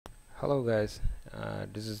Hello guys,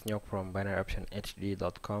 this is Nyok from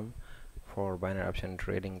binaryoptionhd.com for binary option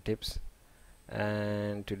trading tips,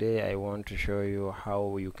 and today I want to show you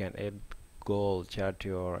how you can add gold chart to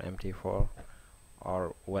your mt4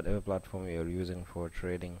 or whatever platform you're using for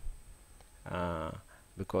trading,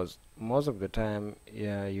 because most of the time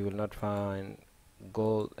you will not find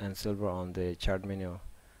gold and silver on the chart menu.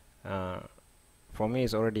 For me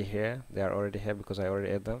it's already here, they are already here because I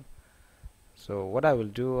already add them. So what I will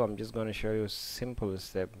do, I'm just going to show you simple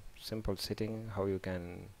setting how you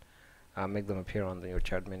can make them appear on your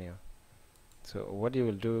chart menu. So what you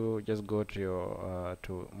will do, just go to your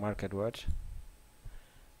to market watch,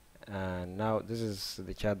 and now this is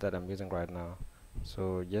the chart that I'm using right now.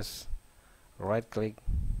 So just right click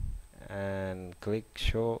and click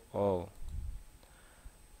show all.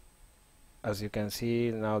 As you can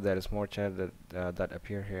see now, there is more chart that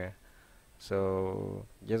appear here. So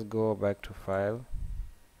just go back to file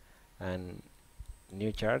and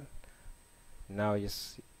new chart. Now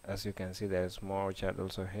as you can see, there's more chart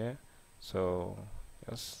also here. So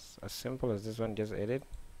just as simple as this one, just edit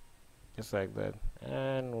just like that,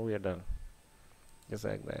 and we are done just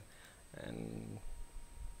like that. And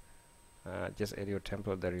just add your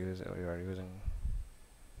template that you are using,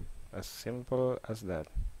 as simple as that.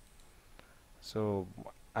 So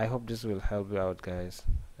I hope this will help you out, guys,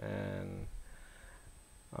 and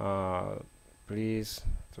please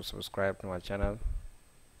to subscribe to my channel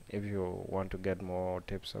if you want to get more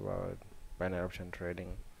tips about binary option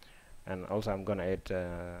trading. And also I'm gonna add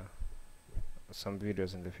some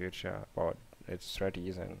videos in the future about its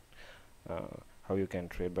strategies and how you can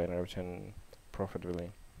trade binary option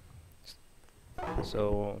profitably.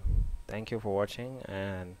 So thank you for watching,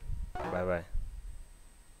 and bye bye.